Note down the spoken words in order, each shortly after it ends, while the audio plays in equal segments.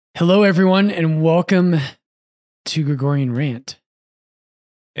Hello, everyone, and welcome to Gregorian Rant.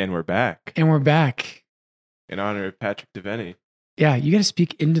 And we're back And we're back. in honor of Patrick Devaney. Yeah, you got to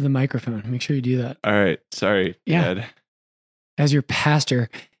speak into the microphone. Make sure you do that. All right. Sorry, Yeah. Dad. As your pastor.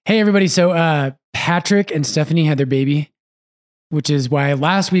 Hey, everybody. So Patrick and Stephanie had their baby, which is why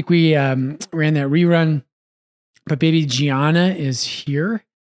last week we ran that rerun. But baby Gianna is here,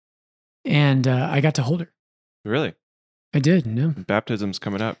 and I got to hold her. Really? I did, no. Baptism's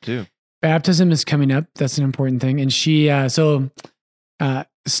coming up, too. Baptism is coming up. That's an important thing. And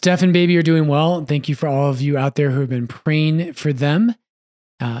Steph and baby are doing well. Thank you for all of you out there who have been praying for them.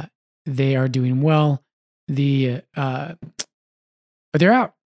 They are doing well. But they're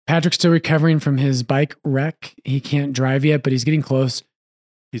out. Patrick's still recovering from his bike wreck. He can't drive yet, but he's getting close.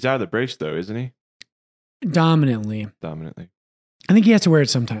 He's out of the brace, though, isn't he? Dominantly. I think he has to wear it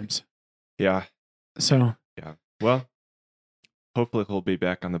sometimes. Yeah. So. Yeah. Well, hopefully he'll be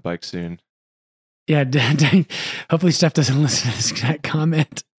back on the bike soon. Yeah. Hopefully Steph doesn't listen to this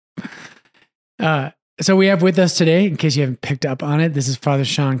comment. So we have with us today, in case you haven't picked up on it, this is Father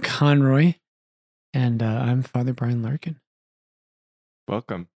Sean Conroy, and I'm Father Brian Larkin.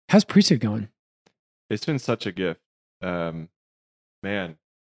 Welcome. How's priesthood going? It's been such a gift. Man,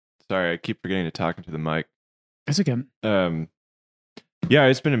 sorry, I keep forgetting to talk into the mic. It's okay. Yeah,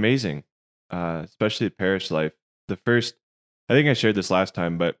 it's been amazing, especially the parish life. I think I shared this last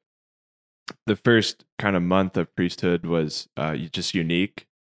time, but the first kind of month of priesthood was just unique.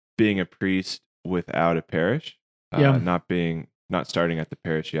 Being a priest without a parish, not starting at the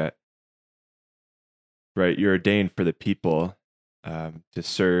parish yet. Right, you're ordained for the people, to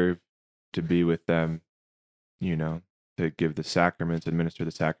serve, to be with them, to give the sacraments, administer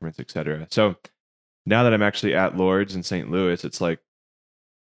the sacraments, etc. So now that I'm actually at Lourdes in St. Louis, it's like,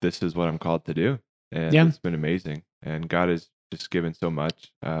 this is what I'm called to do. And It's been amazing. And God has just given so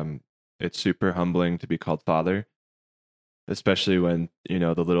much. It's super humbling to be called Father, especially when, the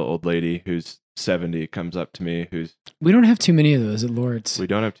little old lady who's 70 comes up to me, We don't have too many of those at Lourdes. We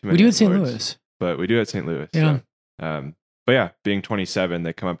don't have too many. We do at St. Louis. But we do at St. Louis. Yeah. So, but yeah, being 27,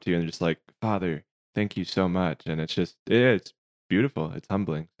 they come up to you and they're just like, Father, thank you so much. And it's beautiful. It's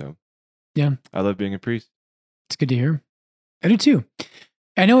humbling. So yeah, I love being a priest. It's good to hear. I do too.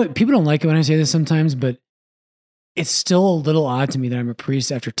 I know people don't like it when I say this sometimes, but it's still a little odd to me that I'm a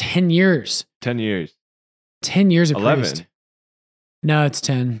priest after 10 years. 10 years. 10 years of 11. priest. No, it's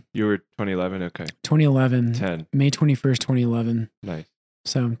 10. You were 2011? Okay. 2011. 10. May 21st, 2011. Nice.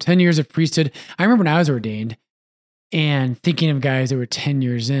 So 10 years of priesthood. I remember when I was ordained and thinking of guys that were 10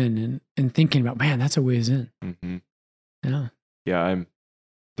 years in and thinking about, man, that's a ways in. Mm-hmm. Yeah. Yeah, I'm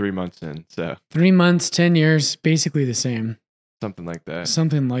 3 months in. So 3 months, 10 years, basically the same. Something like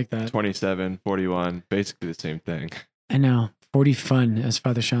that. 27, 41, basically the same thing. I know. 40 fun, as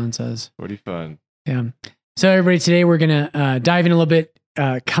Father Sean says. 40 fun. Yeah. So everybody, today we're going to dive in a little bit.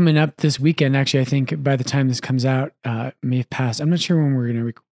 Coming up this weekend, actually, I think by the time this comes out, may have passed. I'm not sure when we're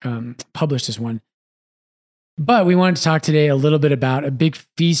going to publish this one. But we wanted to talk today a little bit about a big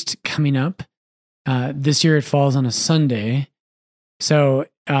feast coming up. This year it falls on a Sunday. So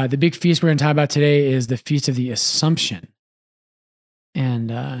the big feast we're going to talk about today is the Feast of the Assumption.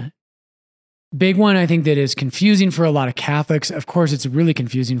 And big one, I think, that is confusing for a lot of Catholics. Of course, it's really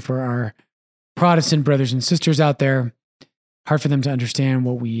confusing for our Protestant brothers and sisters out there. Hard for them to understand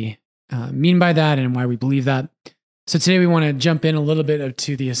what we mean by that and why we believe that. So today we want to jump in a little bit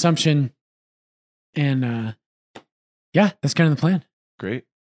to the Assumption. And that's kind of the plan. Great.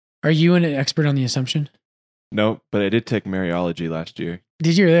 Are you an expert on the Assumption? No, but I did take Mariology last year.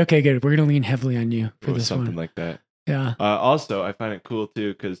 Did you? Okay, good. We're going to lean heavily on you for this something one. Like that. Yeah. Also, I find it cool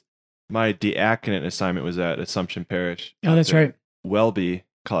too because my diaconate assignment was at Assumption Parish. Oh, that's right. Welby,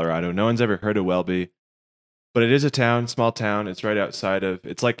 Colorado. No one's ever heard of Welby, but it is a town, small town. It's right outside of.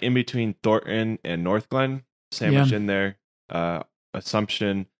 It's like in between Thornton and North Glen, sandwiched in there.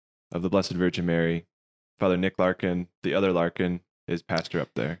 Assumption of the Blessed Virgin Mary. Father Nick Larkin, the other Larkin, is pastor up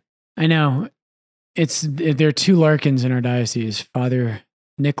there. I know. There are two Larkins in our diocese, Father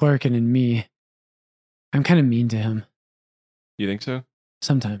Nick Larkin and me. I'm kind of mean to him. You think so?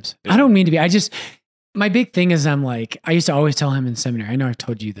 Sometimes. I don't mean to be. My big thing is I used to always tell him in seminary, I know I've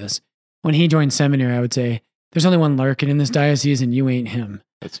told you this. When he joined seminary, I would say, there's only one Larkin in this diocese and you ain't him.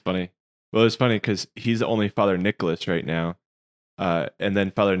 That's funny. Well, it's funny because he's the only Father Nicholas right now. And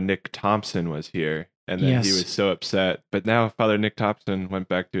then Father Nick Thompson was here. And then he was so upset. But now Father Nick Thompson went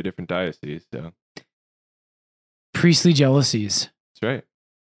back to a different diocese. So priestly jealousies. That's right.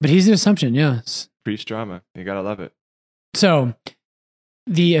 But he's the Assumption, yes. Priest drama. You gotta love it. So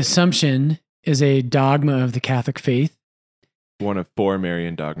the Assumption is a dogma of the Catholic faith. one of 4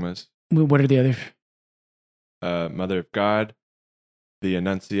 Marian dogmas. What are the other? Mother of God, the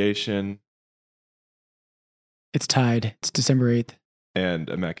Annunciation, It's tied. It's December 8th. and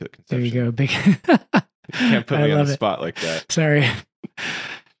Immaculate There Conception. you go. Big. You can't put I me on love the it. spot like that. Sorry.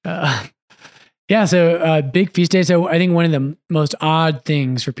 Yeah, so big feast day. So I think one of the most odd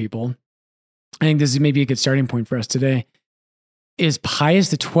things for people, I think this is maybe a good starting point for us today, is Pius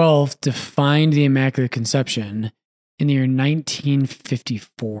XII defined the Immaculate Conception in the year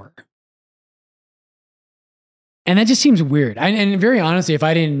 1954. And that just seems weird. And very honestly, if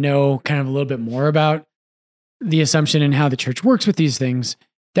I didn't know kind of a little bit more about the Assumption and how the church works with these things,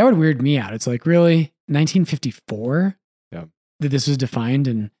 that would weird me out. It's like, really? 1954? Yeah. That this was defined?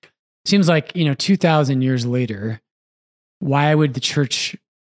 And it seems like, 2,000 years later, why would the church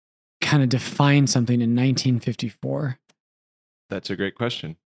kind of define something in 1954? That's a great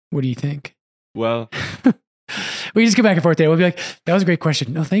question. What do you think? Well, We just go back and forth there. We'll be like, that was a great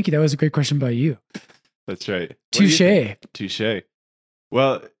question. No, thank you. That was a great question by you. that's right. What do you Touche. think? Touche.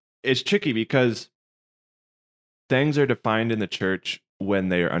 Well, it's tricky because things are defined in the church when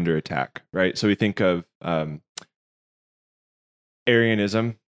they are under attack, right? So we think of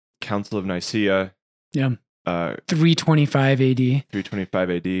Arianism, Council of Nicaea, Yeah. 325 AD. 325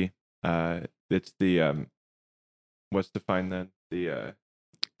 AD. It's the what's defined then? The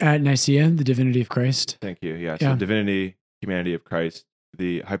At Nicaea, the divinity of Christ. thank you. Yeah. Yeah. So divinity, humanity of Christ,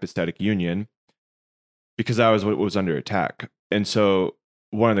 the hypostatic union, because that was what was under attack. And so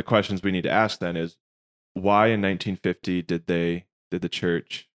one of the questions we need to ask then is, why in 1950 did the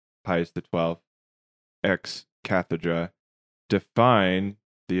church, Pius XII, ex cathedra, define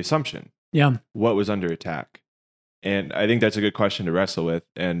the Assumption? Yeah. What was under attack? And I think that's a good question to wrestle with.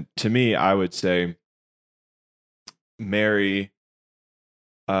 And to me, I would say Mary,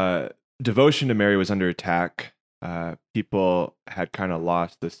 devotion to Mary was under attack. People had kind of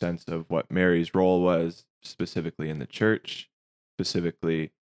lost the sense of what Mary's role was, specifically in the church,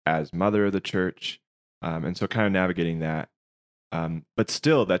 specifically as mother of the church. And so kind of navigating that. But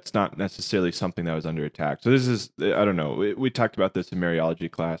still, that's not necessarily something that was under attack. So this is, I don't know, we talked about this in Mariology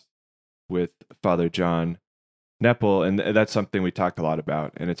class with Father John Nepple, and that's something we talked a lot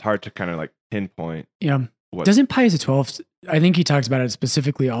about. And it's hard to kind of like pinpoint. Yeah. What, Doesn't Pius XII, I think he talks about it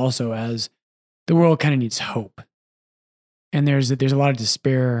specifically also as the world kind of needs hope. And there's a lot of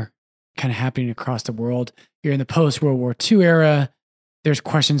despair kind of happening across the world. You're in the post-World War II era. There's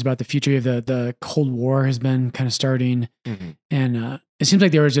questions about the future of the Cold War has been kind of starting. Mm-hmm. And it seems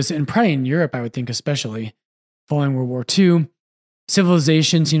like there was just, and probably in Europe, I would think, especially following World War II,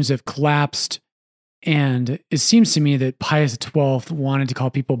 civilization seems to have collapsed. And it seems to me that Pius XII wanted to call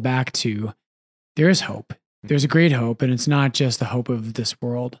people back to, there is hope. There's a great hope, and it's not just the hope of this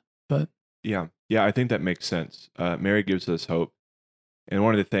world. But yeah, I think that makes sense. Mary gives us hope. And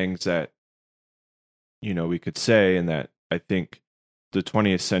one of the things that, we could say, and that I think the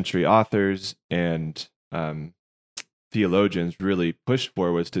 20th century authors and theologians really pushed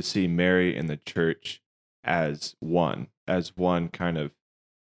for, was to see Mary and the church as one kind of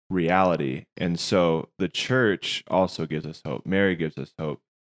reality. And so the church also gives us hope. Mary gives us hope.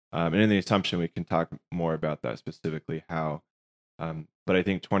 And in the Assumption, we can talk more about that specifically, how. But I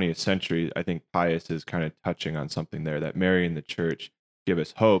think 20th century, I think Pius is kind of touching on something there, that Mary and the church give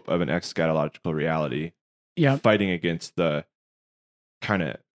us hope of an eschatological reality, fighting against the kind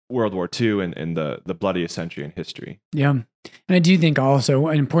of World War II and the bloodiest century in history. Yeah. And I do think also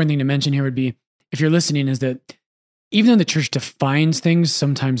an important thing to mention here would be, if you're listening, is that even though the church defines things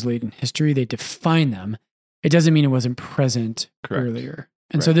sometimes late in history, they define them, it doesn't mean it wasn't present earlier.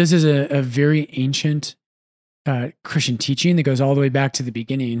 And so this is a very ancient Christian teaching that goes all the way back to the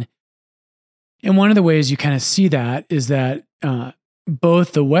beginning. And one of the ways you kind of see that is that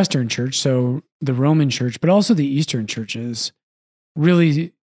both the Western church, so the Roman church, but also the Eastern churches,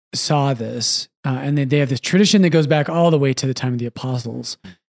 really saw this. And they have this tradition that goes back all the way to the time of the apostles,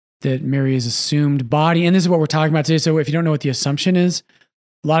 that Mary is assumed body. And this is what we're talking about today. So if you don't know what the Assumption is,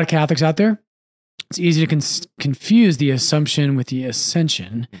 a lot of Catholics out there, it's easy to confuse the Assumption with the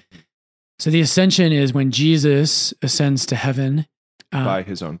Ascension. So the Ascension is when Jesus ascends to heaven by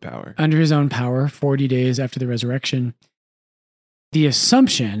his own power, under his own power, 40 days after the resurrection. The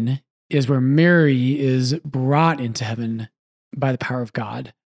Assumption is where Mary is brought into heaven by the power of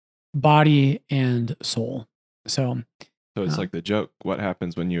God, body and soul. So it's like the joke. What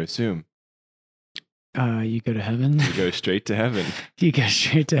happens when you assume? You go to heaven. You go straight to heaven. You go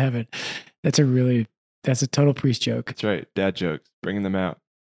straight to heaven. That's a total priest joke. That's right. Dad jokes, bringing them out.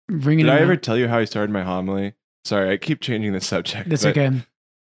 Did I ever tell you how I started my homily? Sorry, I keep changing the subject. That's okay.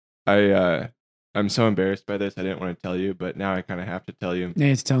 I I'm so embarrassed by this. I didn't want to tell you, but now I kind of have to tell you.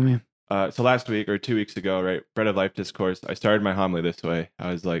 Hey, tell me. So last week or 2 weeks ago, right, Bread of Life Discourse, I started my homily this way.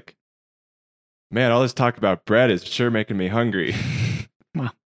 I was like, man, all this talk about bread is sure making me hungry.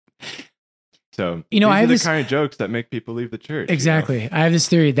 Wow. So I have the this kind of jokes that make people leave the church. Exactly. I have this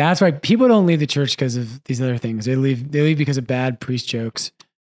theory. That's why people don't leave the church because of these other things. They leave because of bad priest jokes.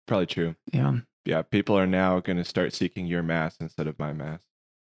 Probably true. Yeah. Yeah. People are now going to start seeking your mass instead of my mass.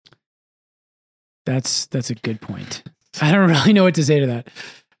 That's a good point. I don't really know what to say to that.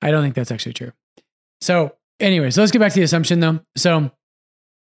 I don't think that's actually true. So anyways, let's get back to the assumption though. So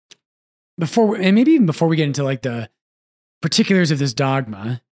maybe even before we get into like the particulars of this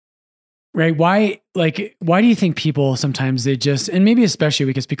dogma, right? Why do you think people sometimes and maybe especially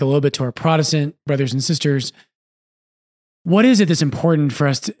we can speak a little bit to our Protestant brothers and sisters, what is it that's important for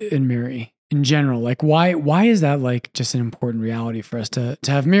us in Mary in general? Like why is that like just an important reality for us to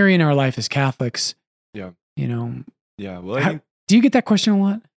have Mary in our life as Catholics? Yeah. Yeah. Well, do you get that question a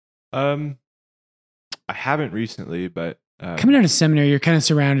lot? I haven't recently, but coming out of seminary, you're kind of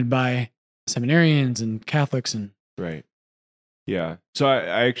surrounded by seminarians and Catholics and right. Yeah. So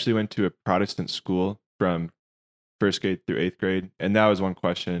I actually went to a Protestant school from first grade through 8th grade. And that was one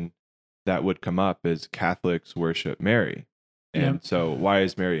question that would come up is Catholics worship Mary. And so why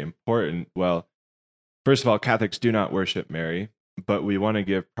is Mary important? Well, first of all, Catholics do not worship Mary, but we want to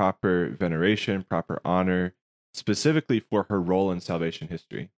give proper veneration, proper honor, specifically for her role in salvation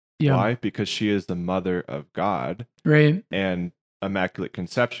history. Yeah. Why? Because she is the mother of God. Right. And Immaculate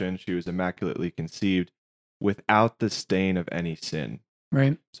Conception, she was immaculately conceived without the stain of any sin.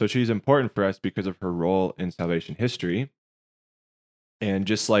 Right. So she's important for us because of her role in salvation history. And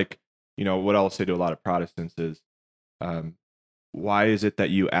just like, what I'll say to a lot of Protestants is, why is it that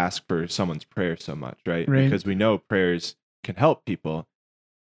you ask for someone's prayer so much, right? Because we know prayers can help people,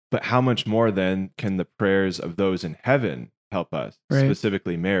 but how much more then can the prayers of those in heaven help us,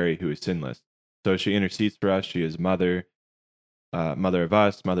 specifically Mary, who is sinless? So she intercedes for us. She is mother of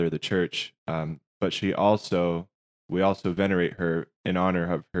us, mother of the church. But we also venerate her in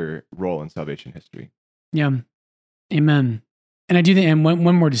honor of her role in salvation history. Yeah. Amen. And I do think, and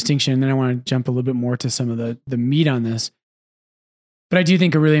one more distinction, and then I want to jump a little bit more to some of the meat on this. But I do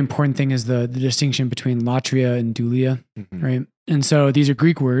think a really important thing is the distinction between latria and dulia, right? And so these are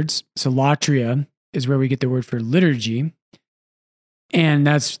Greek words. So latria is where we get the word for liturgy. And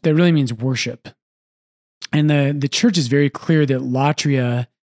that really means worship. And the church is very clear that latria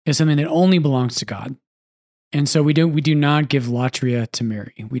is something that only belongs to God. And so we do not give latria to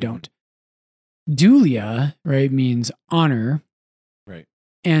Mary. We don't. Dulia, right, means honor. Right.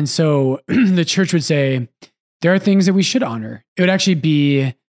 And so the church would say there are things that we should honor. It would actually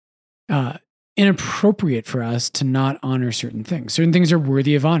be inappropriate for us to not honor certain things. Certain things are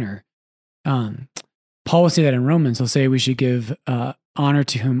worthy of honor. Paul will say that in Romans. He'll say we should give honor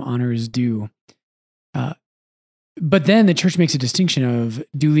to whom honor is due. But then the church makes a distinction of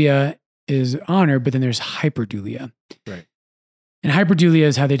dulia is honor, but then there's hyperdulia. Right. And hyperdulia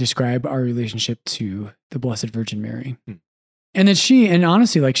is how they describe our relationship to the Blessed Virgin Mary. And that she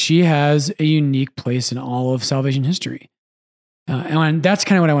has a unique place in all of salvation history. And that's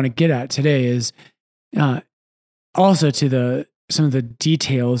kind of what I want to get at today is also to some of the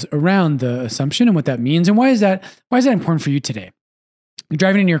details around the Assumption and what that means. And why is that important for you today? You're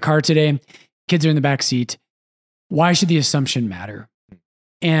driving in your car today, kids are in the back seat. Why should the Assumption matter?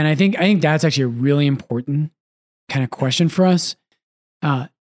 And I think that's actually a really important kind of question for us. And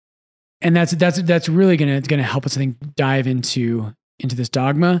that's really gonna help us, I think, dive into this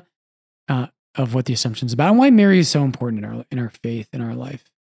dogma of what the Assumption is about and why Mary is so important in our faith, in our life.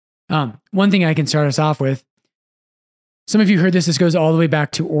 One thing I can start us off with. Some of you heard this. This goes all the way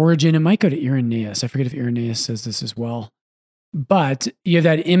back to Origen. It might go to Irenaeus. I forget if Irenaeus says this as well. But you have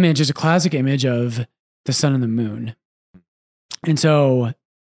that image. There's a classic image of the sun and the moon. And so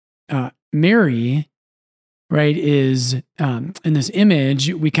Mary, right, is in this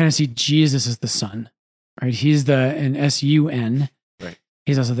image, we kind of see Jesus as the sun, right? He's an S-U-N. Right.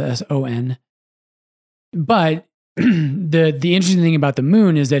 He's also the S-O-N. But the interesting thing about the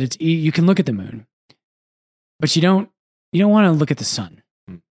moon is that you can look at the moon, but you don't want to look at the sun.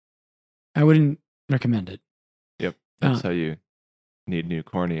 I wouldn't recommend it. Yep. That's how you need new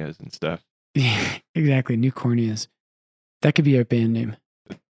corneas and stuff. Yeah, exactly. New corneas. That could be our band name.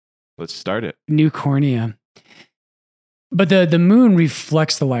 Let's start it. New cornea. But the moon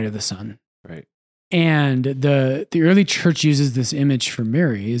reflects the light of the sun. Right. And the early church uses this image for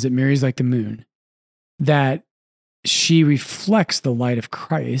Mary, is that Mary's like the moon, that she reflects the light of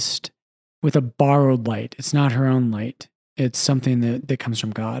Christ with a borrowed light. It's not her own light. It's something that comes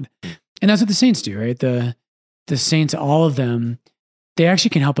from God. And that's what the saints do, right? The saints, all of them, they actually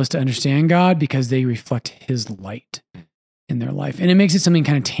can help us to understand God because they reflect his light in their life. And it makes it something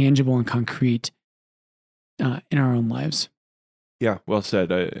kind of tangible and concrete in our own lives. Yeah, well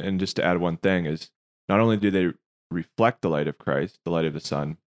said. And just to add one thing is, not only do they reflect the light of Christ, the light of the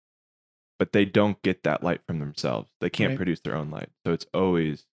sun, but they don't get that light from themselves. They can't produce their own light. So it's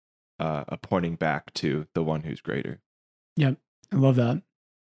always a pointing back to the one who's greater. Yep. I love that.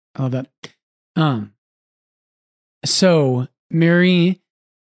 So Mary,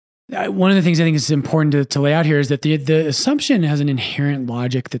 one of the things I think is important to lay out here is that the assumption has an inherent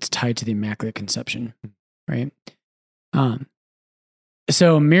logic that's tied to the Immaculate Conception, right?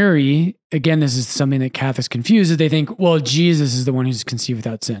 So Mary, again, this is something that Catholics confuse, is they think, well, Jesus is the one who's conceived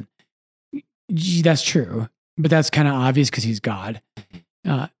without sin. That's true, but that's kind of obvious because he's God.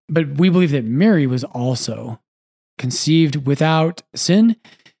 But we believe that Mary was also conceived without sin.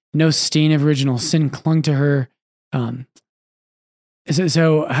 No stain of original sin clung to her.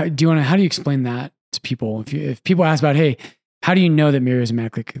 So how do you explain that to people? If people ask about, hey, how do you know that Mary was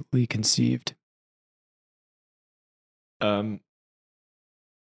immaculately conceived? That's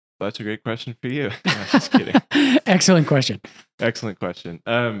a great question for you. No, just kidding. Excellent question.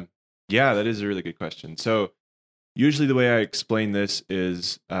 Yeah, that is a really good question. So usually the way I explain this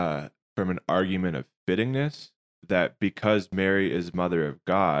is from an argument of fittingness, that because Mary is mother of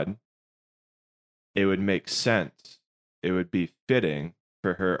God, it would make sense. It would be fitting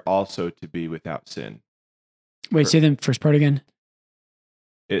for her also to be without sin. Wait, say the first part again.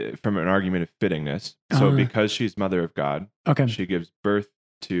 From an argument of fittingness. So because she's mother of God, okay, she gives birth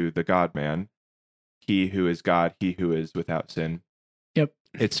to the God-man, he who is God, he who is without sin. Yep.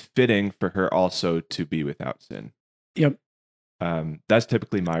 It's fitting for her also to be without sin. Yep. That's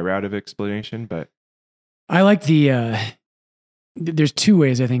typically my route of explanation, but I like there's two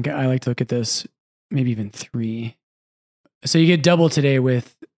ways I think I like to look at this, maybe even three. So you get double today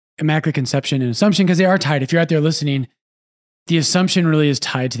with Immaculate Conception and Assumption because they are tied. If you're out there listening, the Assumption really is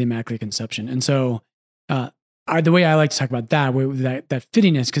tied to the Immaculate Conception. And so the way I like to talk about that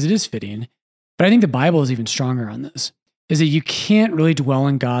fittingness, because it is fitting, but I think the Bible is even stronger on this, is that you can't really dwell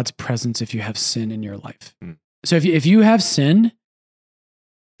in God's presence if you have sin in your life. So if you have sin,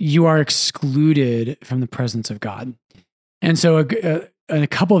 you are excluded from the presence of God. And so a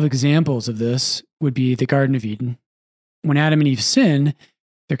couple of examples of this would be the Garden of Eden. When Adam and Eve sin,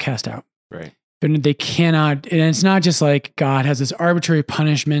 they're cast out. Right. They cannot, and it's not just like God has this arbitrary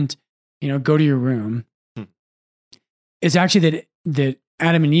punishment, go to your room. It's actually that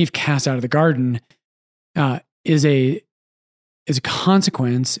Adam and Eve cast out of the garden is a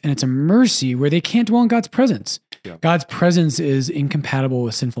consequence, and it's a mercy where they can't dwell in God's presence. Yeah. God's presence is incompatible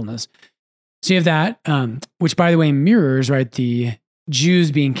with sinfulness. So you have that, which by the way mirrors, right, the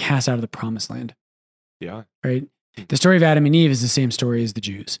Jews being cast out of the promised land. Yeah. Right? The story of Adam and Eve is the same story as the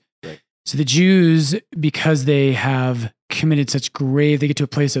Jews. Right. So the Jews, because they have committed they get to a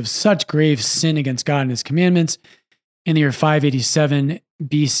place of such grave sin against God and his commandments. In the year 587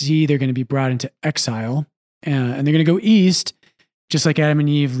 BC, they're going to be brought into exile, and they're going to go east, just like Adam and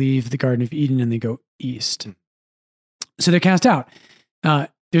Eve leave the Garden of Eden and they go east. So they're cast out.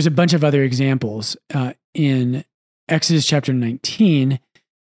 There's a bunch of other examples. In Exodus chapter 19,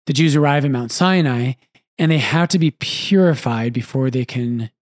 the Jews arrive at Mount Sinai, and they have to be purified before they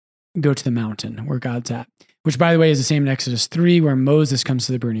can go to the mountain where God's at, which, by the way, is the same in Exodus 3, where Moses comes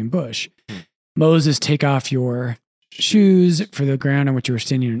to the burning bush. Moses, take off your shoes, for the ground on which you are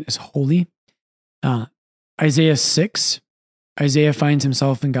standing is holy. Isaiah 6, Isaiah finds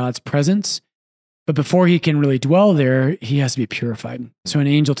himself in God's presence, but before he can really dwell there, he has to be purified. So an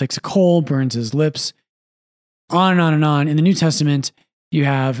angel takes a coal, burns his lips, on and on and on. In the New Testament, you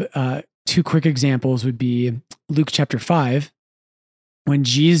have two quick examples would be Luke chapter 5, when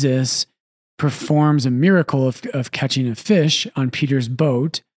Jesus performs a miracle of catching a fish on Peter's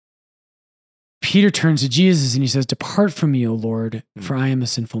boat. Peter turns to Jesus and he says, "Depart from me, O Lord, for I am a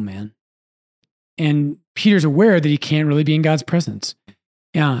sinful man." And Peter's aware that he can't really be in God's presence.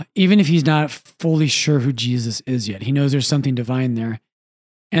 Yeah, even if he's not fully sure who Jesus is yet. He knows there's something divine there.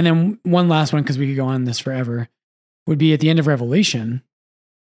 And then one last one, because we could go on this forever, would be at the end of Revelation.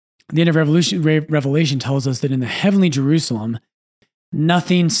 The end of Revelation tells us that in the heavenly Jerusalem,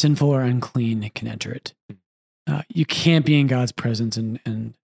 nothing sinful or unclean can enter it. You can't be in God's presence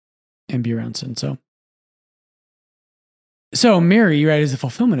and be around sin. So Mary, right, is the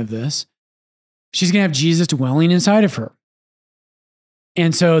fulfillment of this. She's going to have Jesus dwelling inside of her.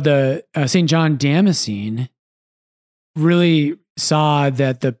 And so the St. John Damascene really saw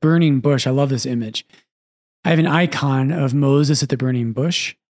that the burning bush, I love this image. I have an icon of Moses at the burning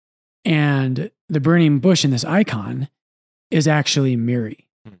bush. And the burning bush in this icon is actually Mary.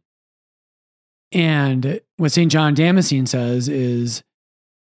 And what St. John Damascene says is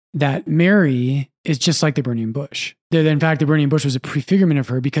that Mary is just like the burning bush. That in fact, the burning bush was a prefigurement of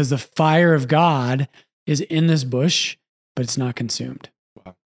her because the fire of God is in this bush, but it's not consumed.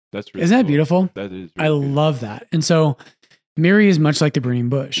 Wow. That's really Isn't that cool. beautiful? That is. I Really love that. And so Mary is much like the burning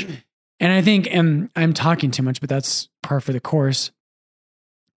bush. And I think, and I'm talking too much, but that's par for the course.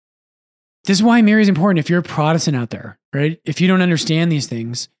 This is why Mary is important. If you're a Protestant out there, right? If you don't understand these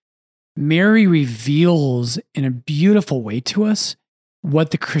things, Mary reveals in a beautiful way to us what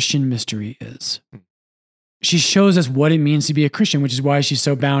the Christian mystery is. She shows us what it means to be a Christian, which is why she's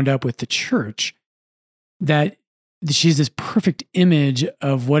so bound up with the church, that she's this perfect image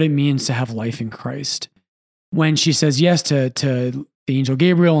of what it means to have life in Christ. When she says yes to the angel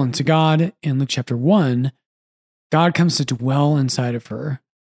Gabriel and to God in Luke chapter 1, God comes to dwell inside of her.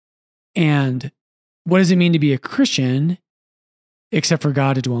 And what does it mean to be a Christian except for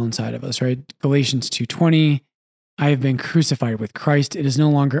God to dwell inside of us, right? Galatians 2:20, I have been crucified with Christ. It is no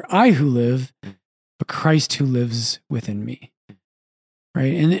longer I who live, but Christ who lives within me,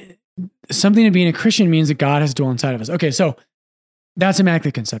 right? And something to being a Christian means that God has to dwell inside of us. Okay, so that's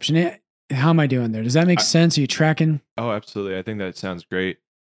Immaculate Conception. How am I doing there? Does that make sense? Are you tracking? Oh, absolutely. I think that sounds great.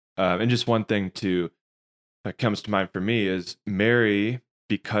 And just one thing that comes to mind for me is Mary,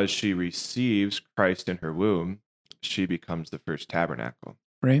 because she receives Christ in her womb, she becomes the first tabernacle,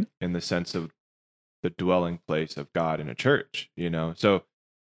 Right. in the sense of the dwelling place of God in a church, you know? So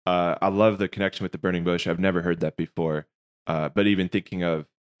I love the connection with the burning bush. I've never heard that before. But even thinking of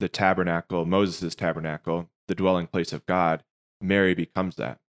the tabernacle, Moses' tabernacle, the dwelling place of God, Mary becomes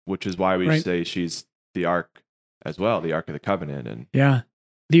that, which is why we say she's the ark as well, the Ark of the Covenant. And yeah,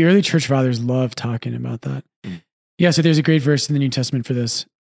 the early church fathers love talking about that. Yeah, so there's a great verse in the New Testament for this.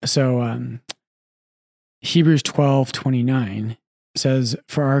 So Hebrews 12:29 says,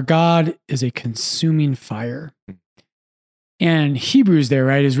 "For our God is a consuming fire." And Hebrews there,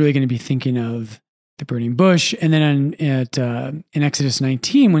 right, is really going to be thinking of the burning bush. And then in Exodus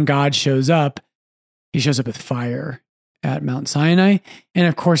 19, when God shows up, he shows up with fire at Mount Sinai. And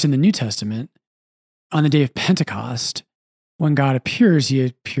of course, in the New Testament, on the day of Pentecost, when God appears, he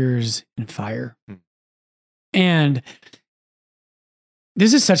appears in fire. And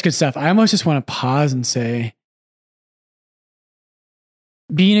this is such good stuff. I almost just want to pause and say,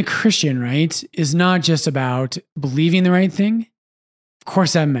 being a Christian, right, is not just about believing the right thing. Of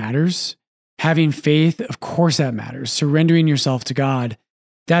course, that matters. Having faith, of course, that matters. Surrendering yourself to God,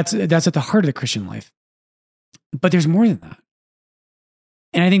 that's at the heart of the Christian life. But there's more than that.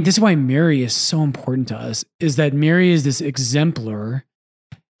 And I think this is why Mary is so important to us, is that Mary is this exemplar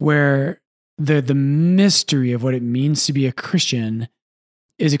where the mystery of what it means to be a Christian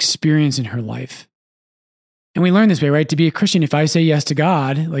is experienced in her life. And we learn this way, right? To be a Christian, if I say yes to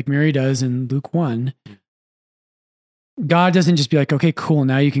God, like Mary does in Luke 1, God doesn't just be like, okay, cool,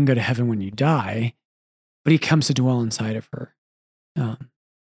 now you can go to heaven when you die, but he comes to dwell inside of her.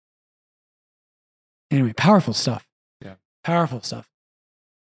 Anyway, powerful stuff. Yeah. Powerful stuff.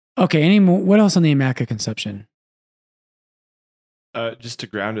 Okay, what else on the Immaculate Conception? Just to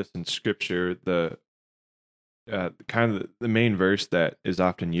ground us in Scripture, the kind of the main verse that is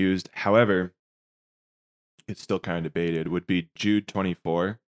often used, however, it's still kind of debated, would be Jude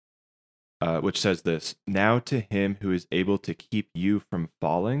 24, which says this: "Now to him who is able to keep you from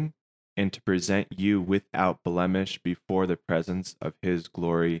falling and to present you without blemish before the presence of his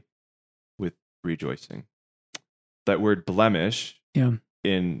glory with rejoicing." That word blemish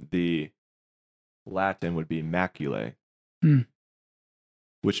in the Latin would be maculae,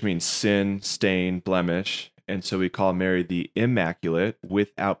 which means sin, stain, blemish. And so we call Mary the Immaculate,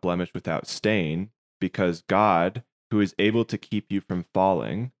 without blemish, without stain, because God, who is able to keep you from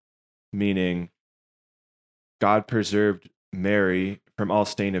falling, meaning God preserved Mary from all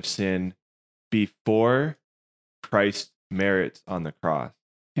stain of sin before Christ's merits on the cross.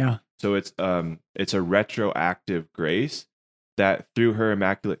 Yeah. So it's a retroactive grace that through her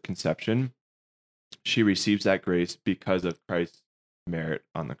Immaculate Conception, she receives that grace because of Christ's merit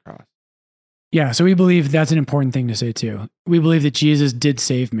on the cross. Yeah, so we believe that's an important thing to say too. We believe that Jesus did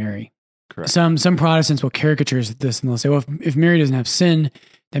save Mary. Correct. Some Protestants will caricature this and they'll say, well, if Mary doesn't have sin,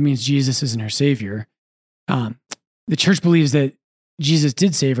 that means Jesus isn't her savior. The church believes that Jesus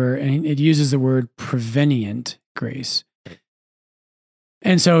did save her, and it uses the word prevenient grace.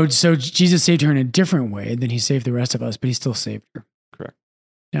 And so Jesus saved her in a different way than he saved the rest of us, but he still saved her. Correct.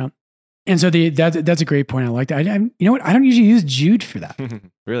 Yeah. And so that's a great point. I like that. You know what? I don't usually use Jude for that.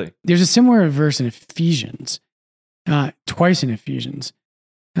 Really? There's a similar verse in Ephesians, twice in Ephesians,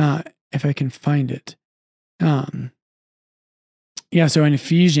 if I can find it. Yeah, so in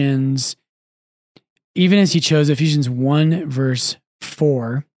Ephesians, even as he chose, Ephesians 1 verse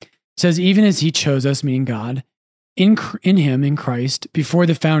 4 says, even as he chose us, meaning God, in him, in Christ, before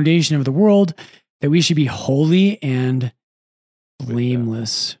the foundation of the world, that we should be holy and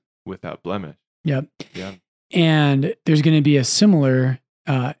blameless. Without blemish. Yep. Yeah. And there's going to be a similar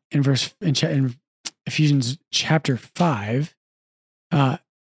in Ephesians chapter 5.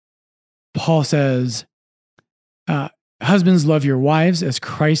 Paul says, husbands, love your wives as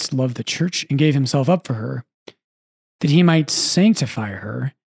Christ loved the church and gave himself up for her, that he might sanctify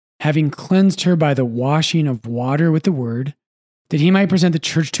her, having cleansed her by the washing of water with the word, that he might present the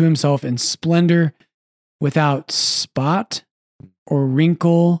church to himself in splendor, without spot or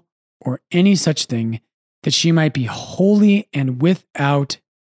wrinkle or any such thing, that she might be holy and without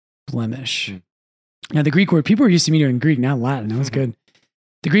blemish. Now, the Greek word, people are used to me doing Greek, not Latin. That was good.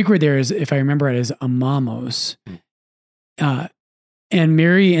 The Greek word there is, if I remember right, is amamos. And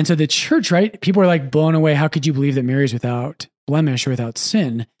Mary, and so the church, right? People are like blown away. How could you believe that Mary is without blemish or without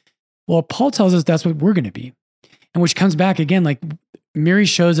sin? Well, Paul tells us that's what we're going to be. And which comes back again, like Mary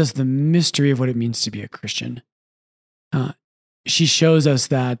shows us the mystery of what it means to be a Christian. She shows us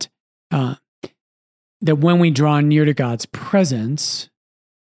that that when we draw near to God's presence,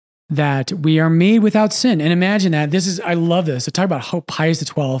 that we are made without sin. And imagine that. I love this. I talk about how Pius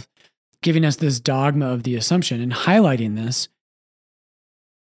XII giving us this dogma of the Assumption and highlighting this.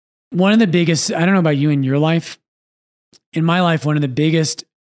 One of the biggest, I don't know about you in your life, in my life, one of the biggest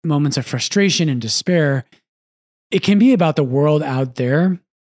moments of frustration and despair, it can be about the world out there,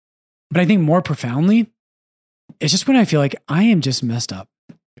 but I think more profoundly, it's just when I feel like I am just messed up.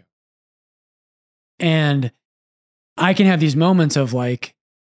 And I can have these moments of like,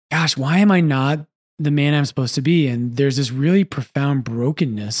 gosh, why am I not the man I'm supposed to be? And there's this really profound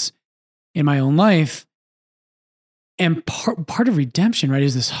brokenness in my own life. And part of redemption, right,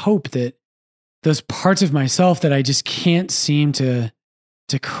 is this hope that those parts of myself that I just can't seem to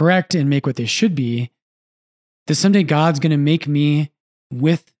correct and make what they should be, that someday God's going to make me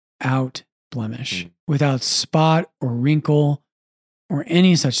without blemish, without spot or wrinkle or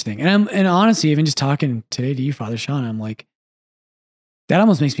any such thing. And honestly, even just talking today to you, Father Sean, I'm like, that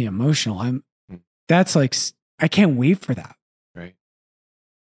almost makes me emotional. That's like, I can't wait for that. Right.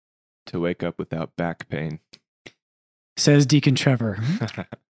 To wake up without back pain. Says Deacon Trevor.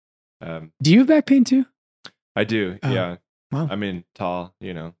 Do you have back pain too? I do. Yeah. Wow. I mean, tall,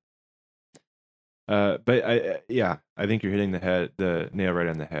 you know. But I think you're hitting the nail right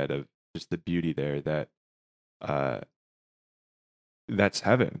on the head of just the beauty there that, that's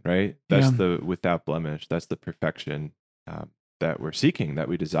heaven, right? That's the without blemish. That's the perfection that we're seeking, that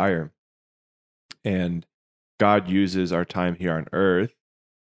we desire. And God uses our time here on earth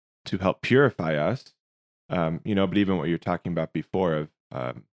to help purify us. But even what you're talking about before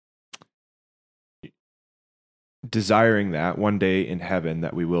of desiring that one day in heaven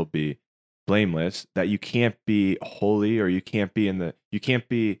that we will be blameless, that you can't be holy or you can't be in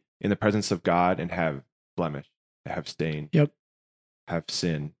the presence of God and have blemish, have stain, have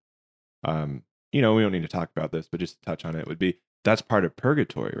sin. We don't need to talk about this, but just to touch on it would be, that's part of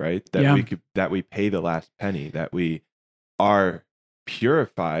purgatory, right? That we pay the last penny, that we are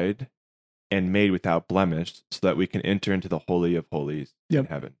purified and made without blemish so that we can enter into the Holy of Holies in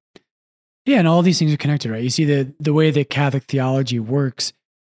heaven. Yeah, and all these things are connected, right? You see the way that Catholic theology works,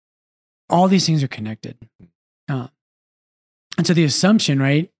 all these things are connected. And so the assumption,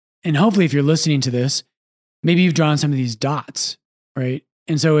 right? And hopefully if you're listening to this, maybe you've drawn some of these dots, right?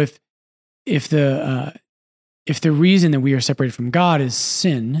 And so if the reason that we are separated from God is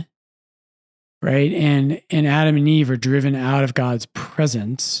sin, right? And Adam and Eve are driven out of God's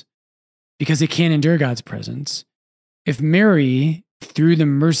presence because they can't endure God's presence. If Mary, through the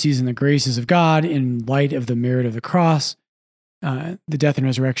mercies and the graces of God, in light of the merit of the cross, the death and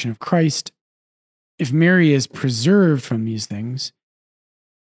resurrection of Christ, if Mary is preserved from these things,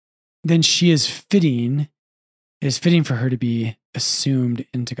 then she is fitting. It is fitting for her to be assumed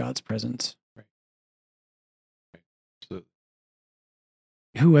into God's presence. Right. Absolutely.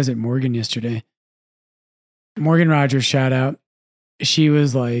 Who was it? Morgan yesterday. Morgan Rogers, shout out. She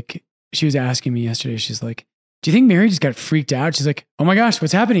was asking me yesterday. She's like, "Do you think Mary just got freaked out?" She's like, "Oh my gosh,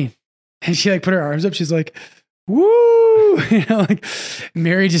 what's happening?" And she put her arms up. She's like, "Woo!"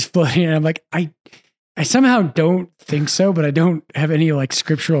 Mary just floating. And I'm like, I somehow don't think so, but I don't have any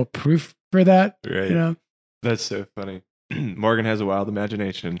scriptural proof for that. Right. That's so funny. Morgan has a wild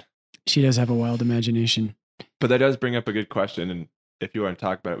imagination. She does have a wild imagination. But that does bring up a good question. And if you want to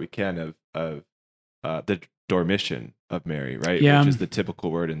talk about it, we can, of the Dormition, of Mary, right? Yeah. Which is the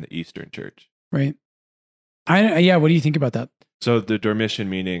typical word in the Eastern Church. Right. What do you think about that? So the Dormition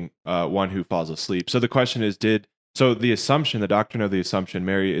meaning one who falls asleep. So the question is, the doctrine of the Assumption,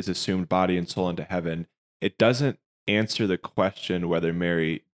 Mary is assumed body and soul into heaven. It doesn't answer the question whether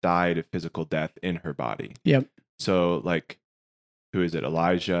Mary died a physical death in her body. Yep. So like, who is it?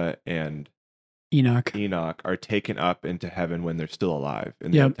 Elijah and Enoch are taken up into heaven when they're still alive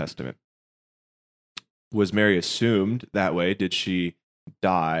in the Yep. Old Testament. Was Mary assumed that way? Did she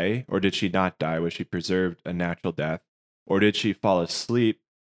die or did she not die? Was she preserved a natural death or did she fall asleep?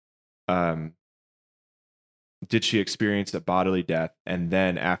 Did she experience a bodily death and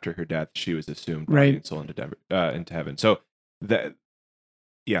then after her death she was assumed body and soul into heaven? So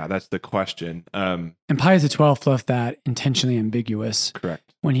that's the question. And Pius XII left that intentionally ambiguous.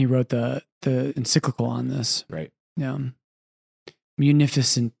 Correct. When he wrote the encyclical on this. Right. Yeah.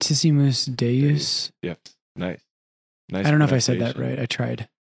 Munificentissimus Deus. Yes. Nice. I don't know if I said that right. I tried.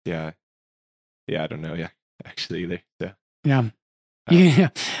 Yeah. I don't know. Yeah. Actually either. So. Yeah.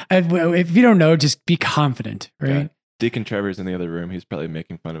 If you don't know, just be confident, right? Yeah. Deacon Trevor's in the other room. He's probably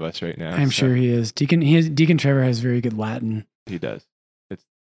making fun of us right now. I'm sure he is. Deacon Trevor has very good Latin. He does. It's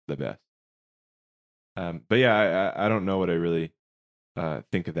the best. But yeah, I don't know what I really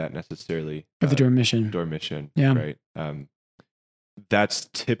think of that necessarily. Of the Dormition. Dormition. Yeah. Right. That's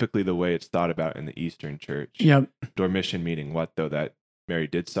typically the way it's thought about in the Eastern Church. Yep. Dormition meaning what though? That Mary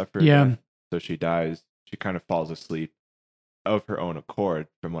did suffer. Yeah. Death, so she dies. She kind of falls asleep of her own accord,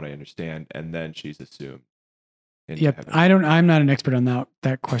 from what I understand, and then she's assumed. Yep. Heaven. I'm not an expert on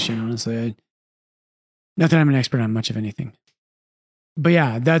that question, honestly. Not that I'm an expert on much of anything. But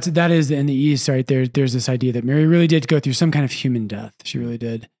yeah, that is in the East, right? There's this idea that Mary really did go through some kind of human death. She really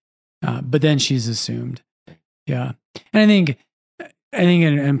did. But then she's assumed. Yeah. And I think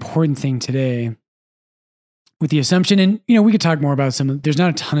an important thing today with the Assumption, and we could talk more about there's not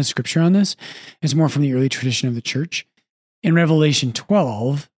a ton of scripture on this. It's more from the early tradition of the church. In Revelation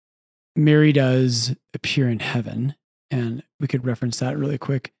 12, Mary does appear in heaven, and we could reference that really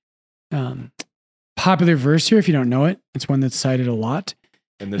quick. Popular verse here, if you don't know it, it's one that's cited a lot.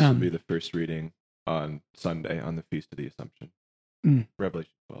 And this will be the first reading on Sunday on the Feast of the Assumption.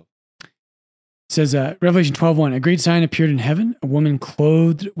 Revelation 12. It says, Revelation 12:1, a great sign appeared in heaven, a woman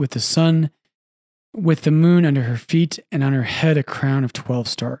clothed with the sun, with the moon under her feet, and on her head a crown of 12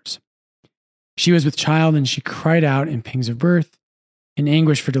 stars. She was with child, and she cried out in pangs of birth, in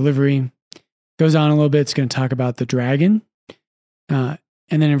anguish for delivery. Goes on a little bit. It's going to talk about the dragon.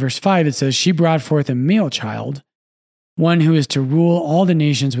 And then in verse 5, it says, she brought forth a male child, one who is to rule all the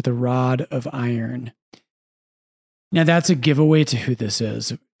nations with a rod of iron. Now, that's a giveaway to who this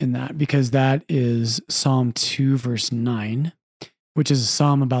is in that, because that is Psalm 2, verse 9, which is a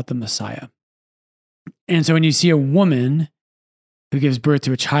psalm about the Messiah. And so when you see a woman who gives birth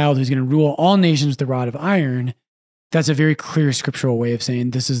to a child who's going to rule all nations with the rod of iron, that's a very clear scriptural way of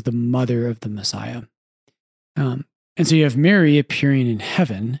saying this is the mother of the Messiah. And so you have Mary appearing in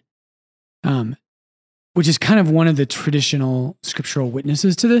heaven, which is kind of one of the traditional scriptural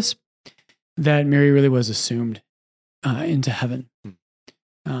witnesses to this, that Mary really was assumed into heaven.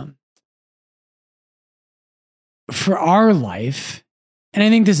 For our life, and I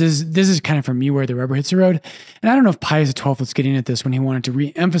think this is kind of for me where the rubber hits the road, and I don't know if Pius XII was getting at this when he wanted to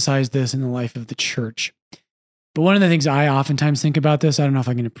re-emphasize this in the life of the church. But one of the things I oftentimes think about this, I don't know if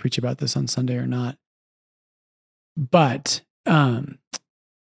I'm going to preach about this on Sunday or not, but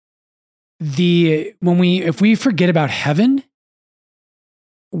if we forget about heaven,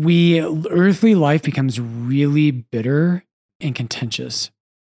 earthly life becomes really bitter and contentious.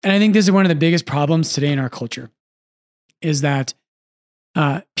 And I think this is one of the biggest problems today in our culture, is that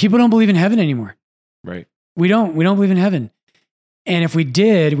people don't believe in heaven anymore. Right. We don't believe in heaven. And if we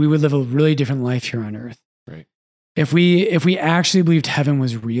did, we would live a really different life here on earth. Right. If we actually believed heaven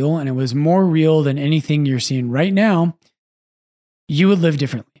was real, and it was more real than anything you're seeing right now, you would live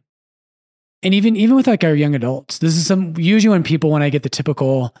differently. And even with like our young adults, this is usually when I get the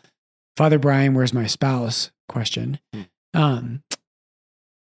typical Father Brian, where's my spouse question. One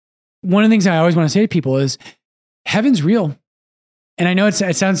of the things I always want to say to people is heaven's real. And I know it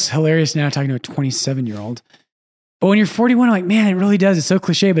sounds hilarious now talking to a 27-year-old, but when you're 41, I'm like, man, it really does. It's so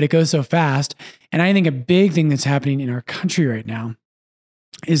cliche, but it goes so fast. And I think a big thing that's happening in our country right now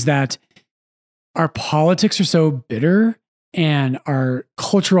is that our politics are so bitter and our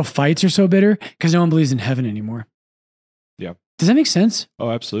cultural fights are so bitter because no one believes in heaven anymore. Yeah. Does that make sense? Oh,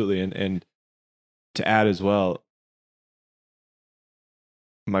 absolutely. And to add as well,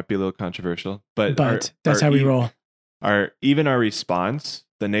 might be a little controversial, but that's how we roll. Our response,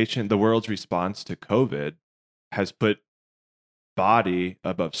 the world's response to COVID has put body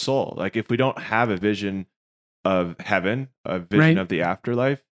above soul. Like if we don't have a vision of heaven, a vision Right. of the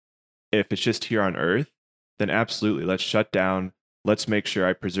afterlife, if it's just here on earth, then absolutely let's shut down. Let's make sure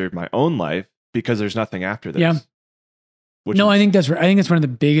I preserve my own life because there's nothing after this. Yeah. I think that's one of the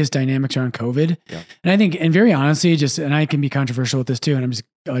biggest dynamics around COVID. Yeah. And I think, and very honestly, and I can be controversial with this too, and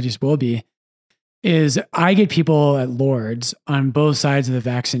I just will be, is I get people at Lourdes on both sides of the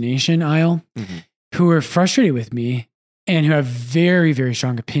vaccination aisle who are frustrated with me and who have very, very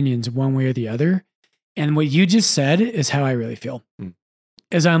strong opinions one way or the other. And what you just said is how I really feel.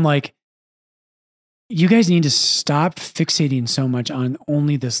 Is I'm like, you guys need to stop fixating so much on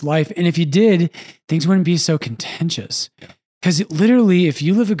only this life. And if you did, things wouldn't be so contentious. Because literally, if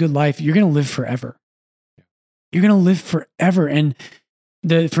you live a good life, you're going to live forever. You're going to live forever. And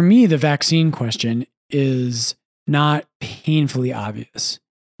for me, the vaccine question is not painfully obvious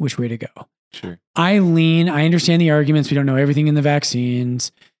which way to go. Sure. I understand the arguments. We don't know everything in the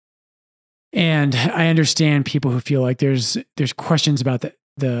vaccines. And I understand people who feel like there's questions about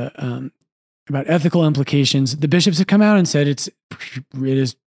about ethical implications. The bishops have come out and said it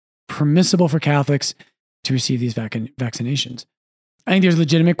is permissible for Catholics to receive these vaccinations. I think there's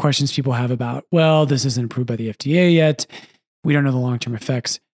legitimate questions people have about, well, this isn't approved by the FDA yet. We don't know the long-term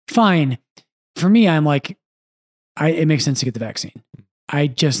effects. Fine. For me, I'm like, it makes sense to get the vaccine. I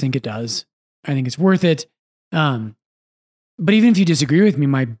just think it does. I think it's worth it. But even if you disagree with me,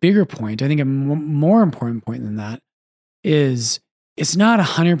 my bigger point, I think a more important point than that is it's not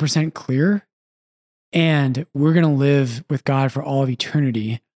 100% clear. And we're going to live with God for all of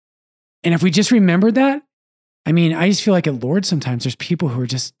eternity. And if we just remembered that, I mean, I just feel like at Lourdes sometimes there's people who are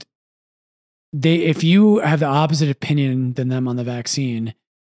just, if you have the opposite opinion than them on the vaccine,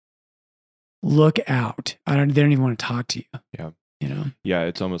 look out. They don't even want to talk to you. Yeah. You know? Yeah.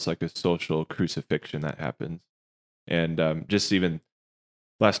 It's almost like a social crucifixion that happens. And just even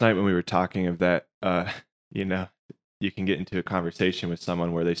last night when we were talking of that, you can get into a conversation with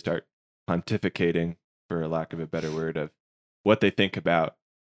someone where they start pontificating, for lack of a better word, of what they think about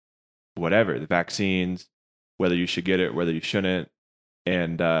whatever, the vaccines, whether you should get it, whether you shouldn't.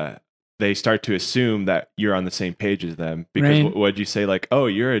 And they start to assume that you're on the same page as them because what'd you say? Like, oh,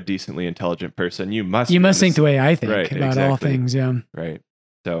 you're a decently intelligent person. You must think the way I think right, about all things. Yeah. Right.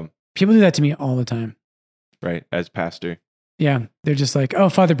 So people do that to me all the time. Right. As pastor. Yeah. They're just like, oh,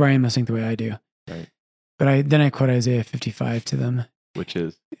 Father Brian must think the way I do. Right. But I quote Isaiah 55 to them. Which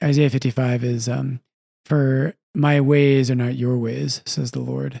is? Isaiah 55 is, for my ways are not your ways, says the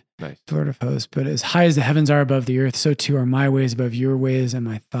Lord. Nice. The Lord of hosts. But as high as the heavens are above the earth, so too are my ways above your ways and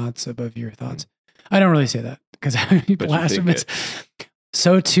my thoughts above your thoughts. I don't really say that because I would be blasphemous.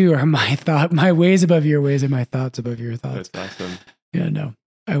 So too are my ways above your ways and my thoughts above your thoughts. That's awesome. Yeah, no,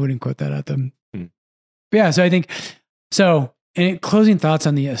 I wouldn't quote that at them. Yeah, so I think, and closing thoughts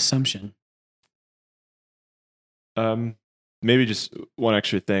on the Assumption. Maybe just one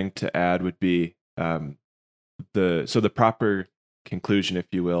extra thing to add would be the proper conclusion, if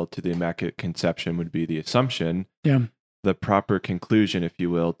you will, to the Immaculate Conception would be the Assumption. Yeah. The proper conclusion, if you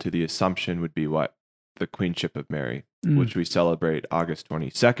will, to the Assumption would be what? The Queenship of Mary, which we celebrate August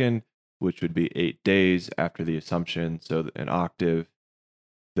 22nd, which would be 8 days after the Assumption. So an octave.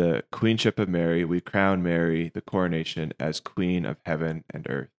 The Queenship of Mary, we crown Mary, the coronation, as Queen of heaven and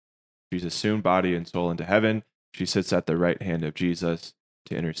earth. She's assumed body and soul into heaven. She sits at the right hand of Jesus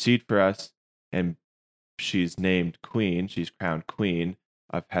to intercede for us. And she's named Queen. She's crowned Queen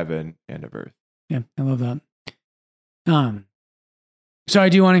of heaven and of earth. Yeah, I love that. So I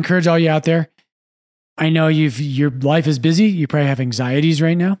do want to encourage all you out there. I know your life is busy. You probably have anxieties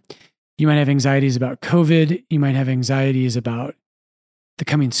right now. You might have anxieties about COVID. You might have anxieties about the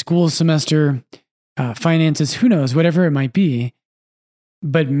coming school semester, finances, who knows, whatever it might be.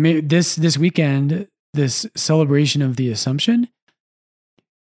 But this weekend, this celebration of the Assumption,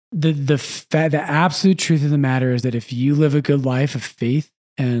 the absolute truth of the matter is that if you live a good life of faith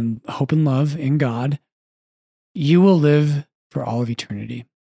and hope and love in God, you will live for all of eternity.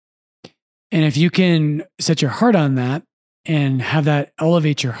 And if you can set your heart on that and have that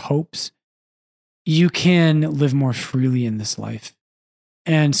elevate your hopes, you can live more freely in this life.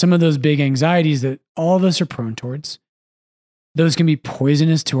 And some of those big anxieties that all of us are prone towards, those can be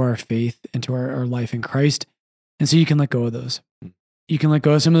poisonous to our faith and to our life in Christ. And so you can let go of those. You can let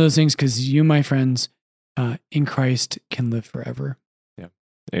go of some of those things because you, my friends, in Christ can live forever. Yeah.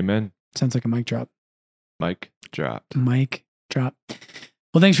 Amen. Sounds like a mic drop. Mic drop. Mic drop.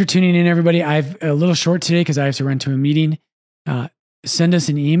 Well, thanks for tuning in, everybody. I've a little short today because I have to run to a meeting. Send us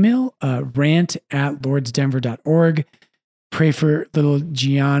an email, rant@lourdsdenver.org. Pray for little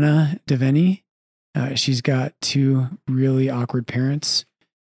Gianna Deveni. She's got 2 really awkward parents,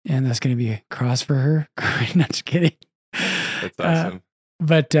 and that's going to be a cross for her. Not just kidding. That's awesome.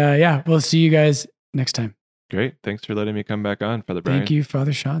 But yeah, we'll see you guys next time. Great. Thanks for letting me come back on, Father Brian. Thank you,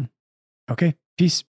 Father Sean. Okay, peace.